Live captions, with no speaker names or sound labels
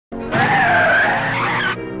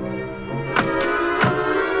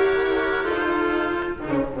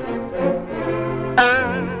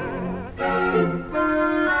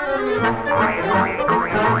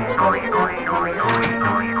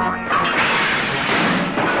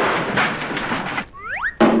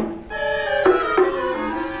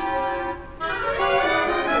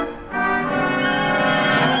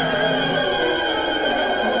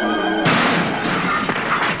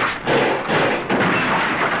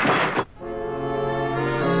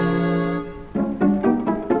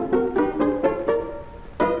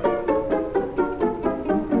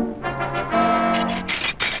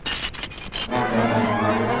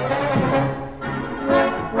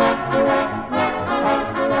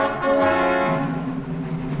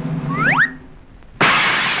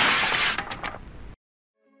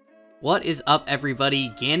What is up, everybody?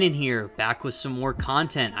 Gannon here, back with some more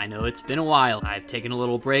content. I know it's been a while. I've taken a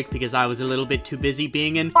little break because I was a little bit too busy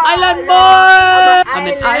being an island boy! I'm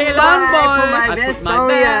an island boy! I put my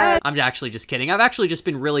bed. I'm actually just kidding. I've actually just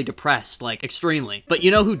been really depressed, like, extremely. But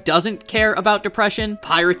you know who doesn't care about depression?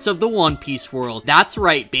 Pirates of the One Piece world. That's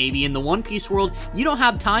right, baby. In the One Piece world, you don't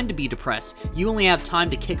have time to be depressed. You only have time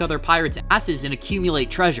to kick other pirates' asses and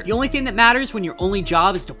accumulate treasure. The only thing that matters when your only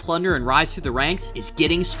job is to plunder and rise through the ranks is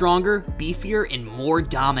getting stronger, beefier, and more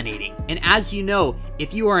dominating. And as you know,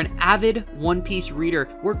 if you are an avid One Piece reader,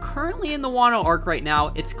 we're currently in the Wano arc right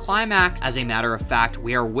now. It's climax. As a matter of fact,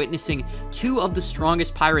 we are witnessing two of the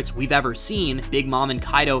strongest pirates we've ever seen, Big Mom and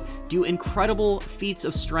Kaido, do incredible feats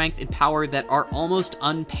of strength and power that are almost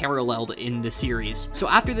unparalleled in the series. So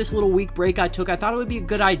after this little week break I took, I thought it would be a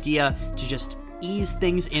good idea to just ease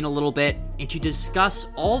things in a little bit and to discuss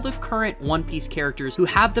all the current One Piece characters who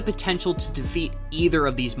have the potential to defeat either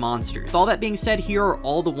of these monsters. With all that being said, here are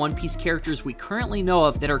all the One Piece characters we currently know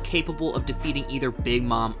of that are capable of defeating either Big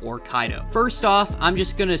Mom or Kaido. First off, I'm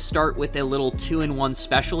just gonna start with a little 2-in-1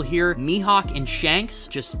 special here. Mihawk and Shanks,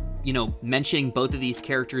 just mentioning both of these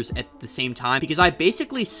characters at the same time because I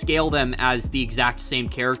basically scale them as the exact same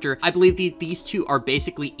character. I believe these two are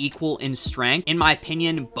basically equal in strength. In my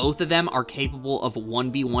opinion, both of them are capable of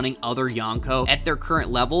 1v1ing other Yonko at their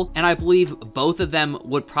current level, and I believe both of them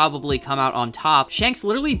would probably come out on top. Shanks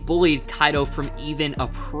literally bullied Kaido from even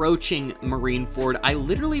approaching Marineford. I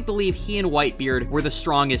literally believe he and Whitebeard were the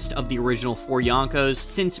strongest of the original 4 Yonkos,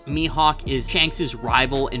 since Mihawk is Shanks'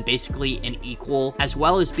 rival and basically an equal, as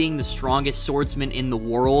well as being the strongest swordsman in the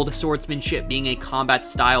world, swordsmanship being a combat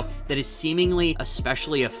style that is seemingly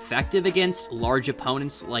especially effective against large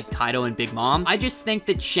opponents like Kaido and Big Mom. I just think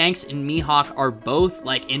that Shanks and Mihawk are both,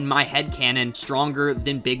 like, in my headcanon, stronger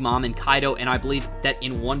than Big Mom and Kaido, and I believe that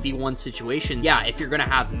in 1v1 situations, yeah, if you're gonna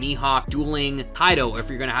have Mihawk dueling Kaido, or if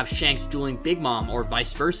you're gonna have Shanks dueling Big Mom, or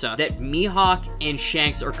vice versa, that Mihawk and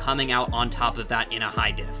Shanks are coming out on top of that in a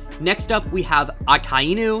high diff. Next up, we have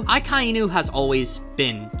Akainu. Akainu has always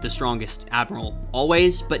been the strongest admiral,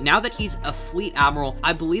 always, but now that he's a fleet admiral,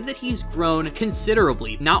 I believe that he's grown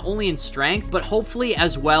considerably, not only in strength, but hopefully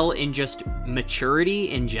as well in just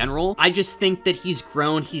maturity in general. I just think that he's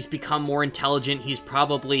grown, he's become more intelligent, he's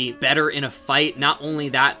probably better in a fight. Not only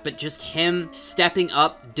that, but just him stepping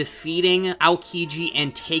up, defeating Aokiji,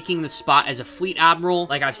 and taking the spot as a fleet admiral.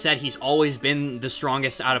 Like I've said, he's always been the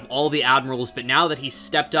strongest out of all the admirals, but now that he's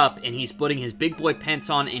stepped up and he's putting his big boy pants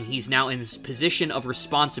on and he's now in this position of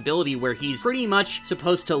responsibility where he's pretty much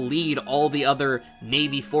supposed to lead all the other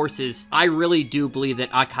Navy forces, I really do believe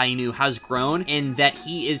that Akainu has grown and that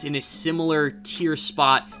he is in a similar tier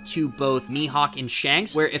spot to both Mihawk and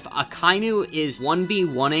Shanks, where if Akainu is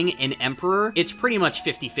 1v1ing an Emperor, it's pretty much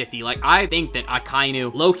 50-50. Like, I think that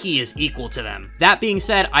Akainu low-key is equal to them. That being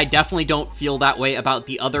said, I definitely don't feel that way about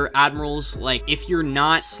the other admirals. Like, if you're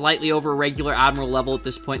not slightly over regular admiral level at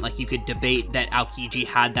this point, like, you could debate that Aokiji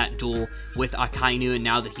had that duel with Akainu, and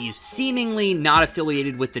now that he's seemingly not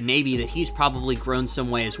affiliated with the Navy, that he's probably grown some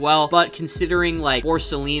way as well. But considering, like,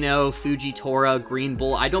 Borsalino, Fujitora, Green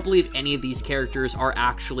Bull, I don't believe any of these characters are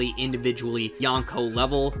actually individually Yonko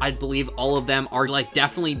level. I believe all of them are, like,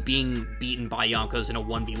 definitely being beaten by Yonkos in a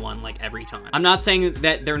 1v1, like, every time. I'm not saying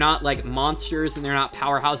that they're not, like, monsters and they're not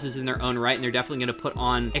powerhouses in their own right, and they're definitely going to put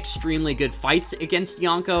on extremely good fights against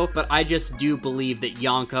Yonko, but I just do believe that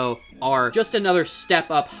Yonko are just another step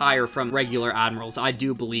up higher from regular admirals. I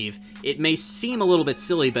do believe. It may seem a little bit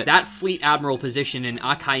silly, but that fleet admiral position in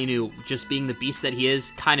Akainu, just being the beast that he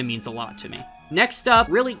is, kind of means a lot to me. Next up,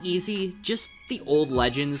 really easy, just the old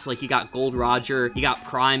legends. Like, you got Gold Roger, you got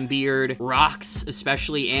Prime Beard, Rocks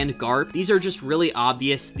especially, and Garp. These are just really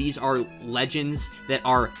obvious. These are legends that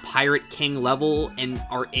are Pirate King level and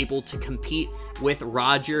are able to compete with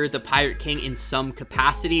Roger, the Pirate King, in some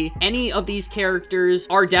capacity. Any of these characters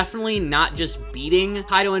are definitely not just beating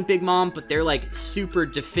Kaido and Big Mom, but they're, like, super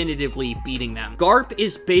definitively beating them. Garp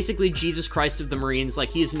is basically Jesus Christ of the Marines. Like,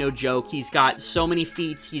 he is no joke. He's got so many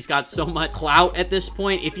feats. He's got so much clout at this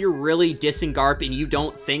point. If you're really dissing Garp and you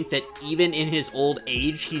don't think that even in his old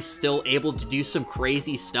age, he's still able to do some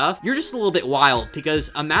crazy stuff, you're just a little bit wild, because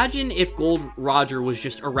imagine if Gold Roger was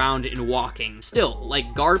just around and walking. Still, like,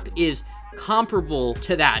 Garp is comparable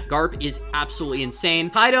to that. Garp is absolutely insane.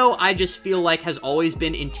 Kaido, I just feel like, has always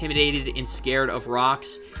been intimidated and scared of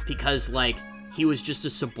Rocks because, like, he was just a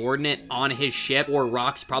subordinate on his ship, or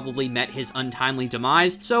Rocks probably met his untimely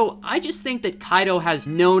demise. So I just think that Kaido has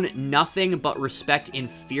known nothing but respect and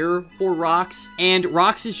fear for Rocks, and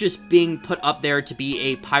Rocks is just being put up there to be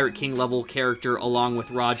a Pirate King level character along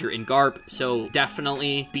with Roger and Garp, so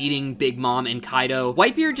definitely beating Big Mom and Kaido.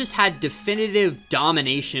 Whitebeard just had definitive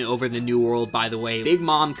domination over the New World, by the way. Big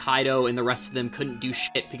Mom, Kaido, and the rest of them couldn't do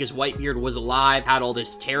shit because Whitebeard was alive, had all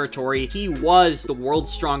this territory. He was the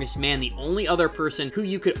world's strongest man, the only other person who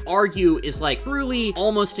you could argue is like truly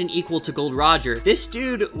almost an equal to Gold Roger. This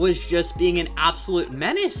dude was just being an absolute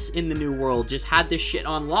menace in the New World, just had this shit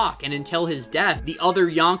on lock, and until his death, the other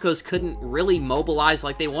Yonkos couldn't really mobilize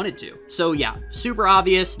like they wanted to. So yeah, super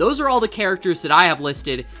obvious. Those are all the characters that I have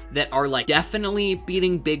listed that are like definitely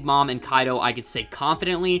beating Big Mom and Kaido, I could say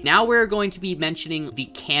confidently. Now we're going to be mentioning the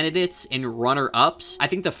candidates and runner-ups. I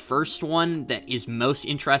think the first one that is most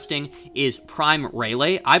interesting is Prime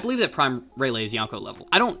Rayleigh. I believe that Prime Rayleigh is Yonko level.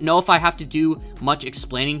 I don't know if I have to do much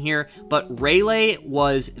explaining here, but Rayleigh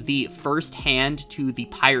was the first hand to the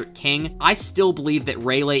Pirate King. I still believe that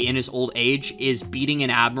Rayleigh in his old age is beating an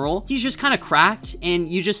admiral. He's just kind of cracked, and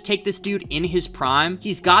you just take this dude in his prime.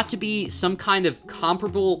 He's got to be some kind of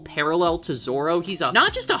comparable parallel to Zoro. He's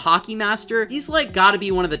not just a hockey master, he's like got to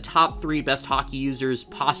be one of the top 3 best hockey users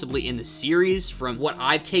possibly in the series from what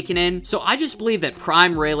I've taken in. So I just believe that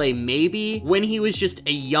Prime Rayleigh, maybe when he was just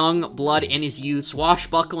a young blood in his youth,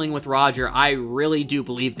 swashbuckling with Roger, I really do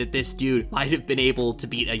believe that this dude might have been able to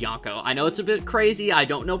beat a Yonko. I know it's a bit crazy, I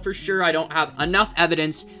don't know for sure, I don't have enough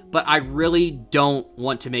evidence, but I really don't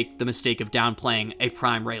want to make the mistake of downplaying a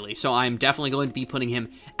Prime Rayleigh, so I'm definitely going to be putting him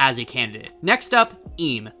as a candidate. Next up,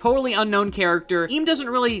 Eam. Totally unknown character. Eam doesn't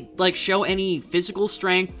really like show any physical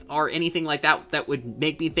strength or anything like that that would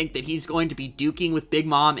make me think that he's going to be duking with Big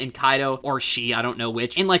Mom and Kaido, or she, I don't know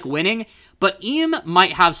which, and like winning. But Eam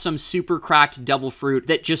might have some super cracked devil fruit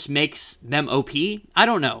that just makes them OP. I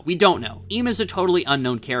don't know. We don't know. Eam is a totally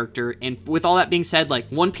unknown character, and with all that being said, like,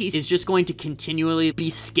 One Piece is just going to continually be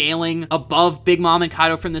scaling above Big Mom and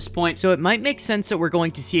Kaido from this point, so it might make sense that we're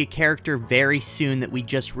going to see a character very soon that we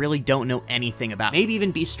just really don't know anything about. Maybe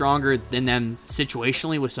even be stronger than them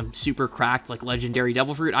situationally with some super cracked, like, legendary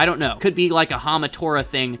devil fruit. I don't know. Could be like a Hamatora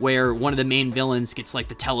thing where one of the main villains gets, like,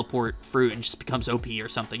 the teleport fruit and just becomes OP or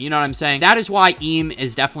something. You know what I'm saying? That is why Eam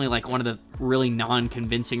is definitely like one of the really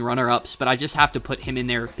non-convincing runner-ups, but I just have to put him in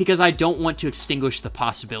there because I don't want to extinguish the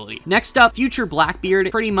possibility. Next up, future Blackbeard.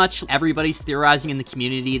 Pretty much everybody's theorizing in the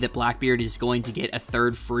community that Blackbeard is going to get a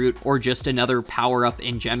 3rd fruit or just another power-up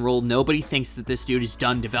in general. Nobody thinks that this dude is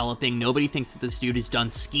done developing. Nobody thinks that this dude is done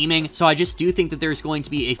scheming. So I just do think that there's going to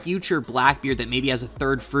be a future Blackbeard that maybe has a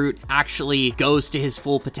 3rd fruit, actually goes to his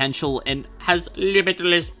full potential, and has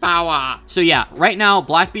limitless power. So yeah, right now,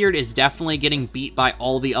 Blackbeard is definitely getting beat by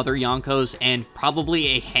all the other Yonkos and probably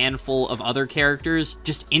a handful of other characters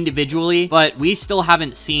just individually, but we still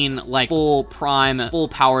haven't seen like full prime, full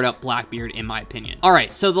powered up Blackbeard in my opinion. All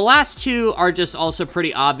right, so the last 2 are just also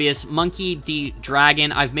pretty obvious. Monkey D.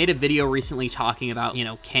 Dragon. I've made a video recently talking about, you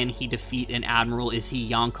know, can he defeat an admiral? Is he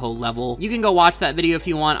Yonko level? You can go watch that video if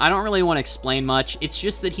you want. I don't really want to explain much. It's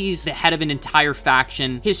just that he's the head of an entire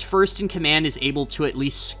faction. His first in command is able to at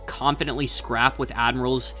least confidently scrap with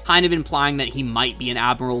admirals, kind of implying that he might be an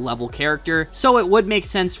admiral level character. So it would make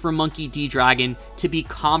sense for Monkey D. Dragon to be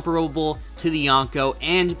comparable to the Yonko,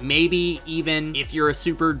 and maybe even if you're a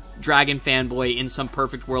super dragon fanboy in some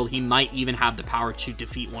perfect world, he might even have the power to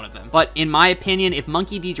defeat one of them. But in my opinion, if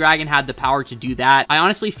Monkey D. Dragon had the power to do that, I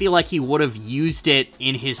honestly feel like he would have used it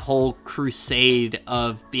in his whole crusade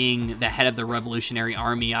of being the head of the Revolutionary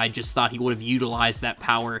Army. I just thought he would have utilized that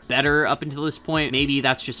power better up until this point. Maybe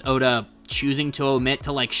that's just Oda choosing to omit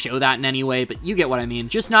to like show that in any way, but you get what I mean.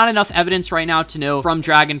 Just not enough evidence right now to know from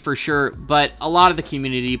Dragon for sure, but a lot of the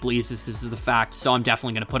community believes this is the fact, so I'm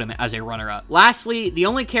definitely going to put him as a runner-up. Lastly, the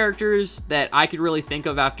only characters that I could really think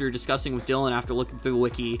of after discussing with Dylan after looking through the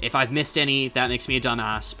wiki, if I've missed any, that makes me a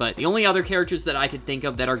dumbass, but the only other characters that I could think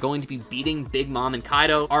of that are going to be beating Big Mom and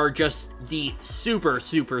Kaido are just the super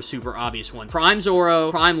obvious ones. Prime Zoro,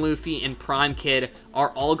 Prime Luffy, and Prime Kid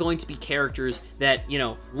are all going to be characters that, you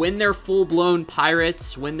know, when they're full-blown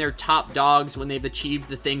pirates, when they're top dogs, when they've achieved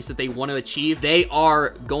the things that they want to achieve, they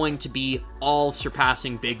are going to be all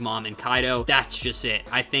surpassing Big Mom and Kaido. That's just it.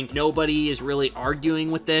 I think nobody is really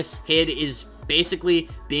arguing with this. Kid is basically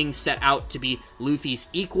being set out to be Luffy's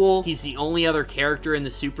equal. He's the only other character in the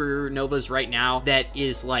supernovas right now that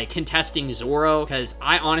is like contesting Zoro, because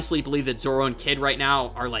I honestly believe that Zoro and Kid right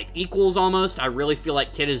now are like equals almost. I really feel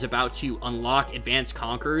like Kid is about to unlock advanced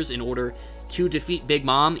conquerors in order to defeat Big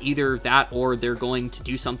Mom. Either that or they're going to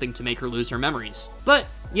do something to make her lose her memories. But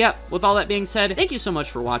yeah, with all that being said, thank you so much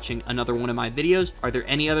for watching another one of my videos. Are there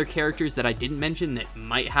any other characters that I didn't mention that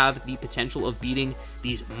might have the potential of beating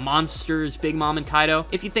these monsters, Big Mom and Kaido?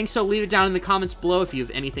 If you think so, leave it down in the comments below. If you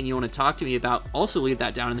have anything you want to talk to me about, also leave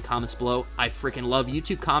that down in the comments below. I freaking love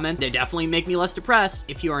YouTube comments. They definitely make me less depressed.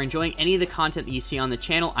 If you are enjoying any of the content that you see on the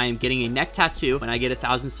channel, I am getting a neck tattoo when I get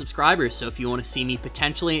 1,000 subscribers. So if you want to see me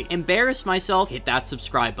potentially embarrass myself, hit that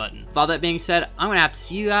subscribe button. With all that being said, I'm going to have to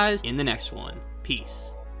see you guys in the next one.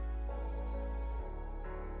 Peace.